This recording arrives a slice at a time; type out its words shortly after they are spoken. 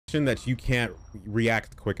that you can't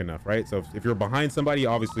react quick enough, right? So if you're behind somebody,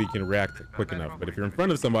 obviously you can react quick enough, but if you're in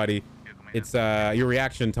front of somebody, it's your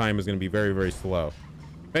reaction time is going to be very, very slow.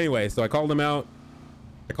 Anyway, so I called him out.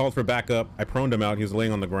 I called for backup. I proned him out. He was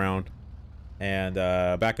laying on the ground, and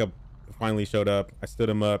backup finally showed up. I stood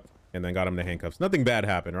him up and then got him to handcuffs. Nothing bad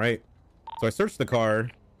happened, right? So I searched the car,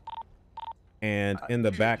 and in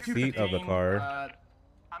the back seat of the car,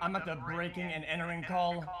 I'm at the breaking and entering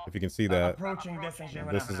call. if you can see that, approaching distance.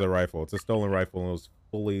 this is a rifle. It's a stolen rifle, and it was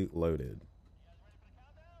fully loaded.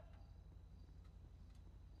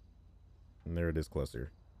 And there it is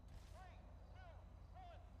closer.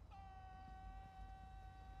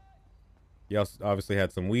 He also obviously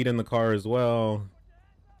had some weed in the car as well.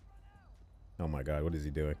 Oh my God, what is he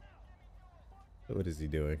doing? What is he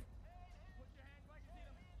doing?